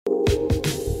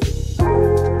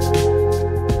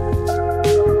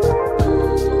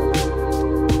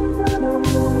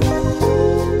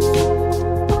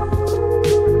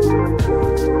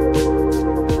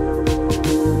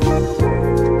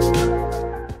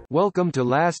Welcome to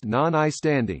Last Non-I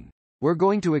Standing. We're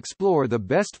going to explore the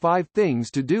best 5 things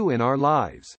to do in our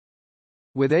lives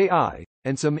with AI,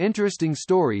 and some interesting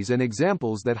stories and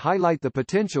examples that highlight the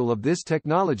potential of this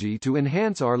technology to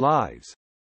enhance our lives.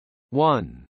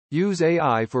 1. Use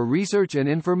AI for research and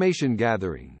information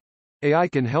gathering. AI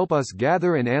can help us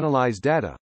gather and analyze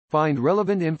data, find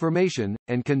relevant information,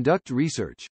 and conduct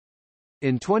research.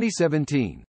 In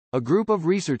 2017, a group of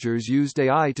researchers used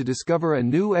AI to discover a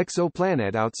new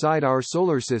exoplanet outside our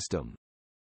solar system.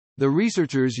 The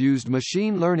researchers used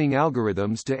machine learning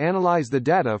algorithms to analyze the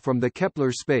data from the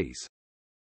Kepler Space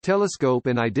Telescope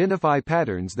and identify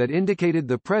patterns that indicated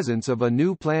the presence of a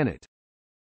new planet.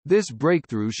 This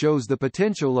breakthrough shows the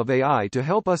potential of AI to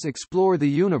help us explore the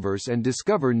universe and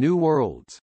discover new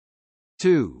worlds.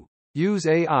 2. Use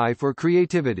AI for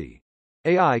creativity.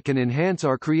 AI can enhance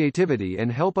our creativity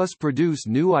and help us produce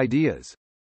new ideas.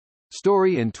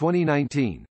 Story in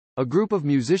 2019. A group of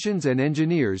musicians and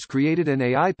engineers created an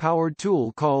AI-powered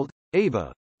tool called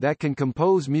Ava that can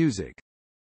compose music.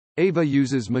 Ava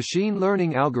uses machine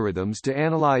learning algorithms to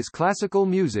analyze classical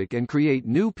music and create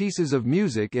new pieces of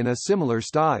music in a similar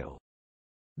style.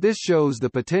 This shows the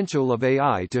potential of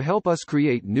AI to help us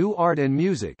create new art and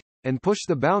music, and push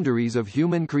the boundaries of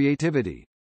human creativity.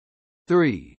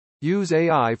 3. Use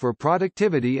AI for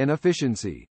productivity and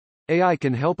efficiency. AI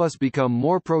can help us become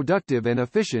more productive and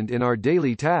efficient in our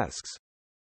daily tasks.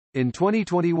 In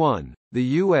 2021, the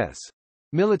U.S.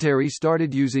 military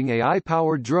started using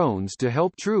AI-powered drones to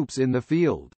help troops in the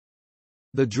field.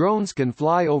 The drones can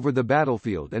fly over the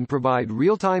battlefield and provide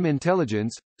real-time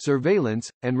intelligence, surveillance,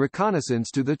 and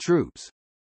reconnaissance to the troops.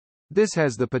 This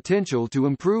has the potential to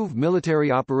improve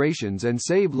military operations and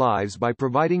save lives by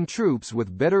providing troops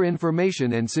with better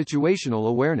information and situational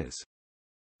awareness.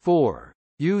 4.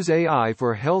 Use AI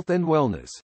for health and wellness.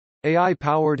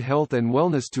 AI-powered health and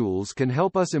wellness tools can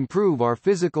help us improve our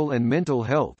physical and mental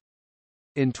health.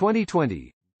 In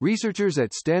 2020, researchers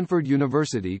at Stanford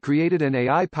University created an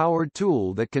AI-powered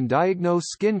tool that can diagnose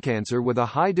skin cancer with a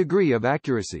high degree of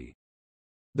accuracy.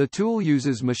 The tool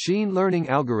uses machine learning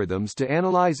algorithms to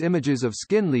analyze images of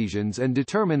skin lesions and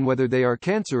determine whether they are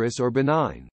cancerous or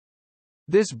benign.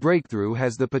 This breakthrough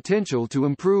has the potential to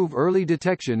improve early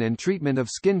detection and treatment of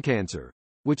skin cancer,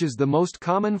 which is the most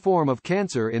common form of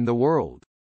cancer in the world.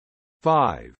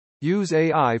 5. Use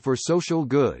AI for social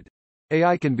good.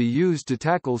 AI can be used to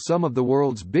tackle some of the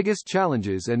world's biggest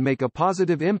challenges and make a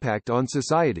positive impact on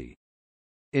society.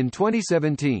 In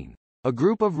 2017, a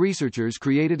group of researchers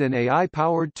created an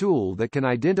AI-powered tool that can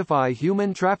identify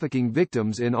human trafficking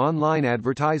victims in online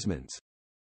advertisements.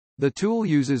 The tool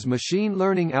uses machine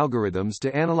learning algorithms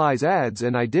to analyze ads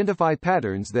and identify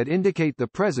patterns that indicate the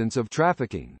presence of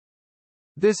trafficking.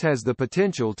 This has the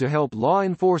potential to help law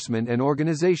enforcement and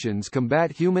organizations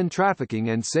combat human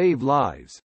trafficking and save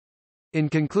lives. In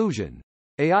conclusion,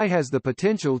 AI has the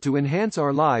potential to enhance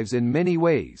our lives in many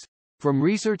ways, from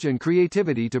research and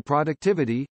creativity to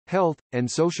productivity, health, and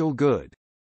social good.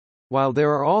 While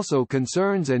there are also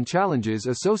concerns and challenges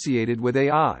associated with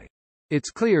AI, it's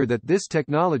clear that this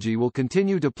technology will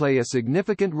continue to play a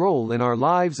significant role in our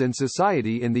lives and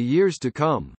society in the years to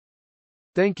come.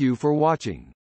 Thank you for watching.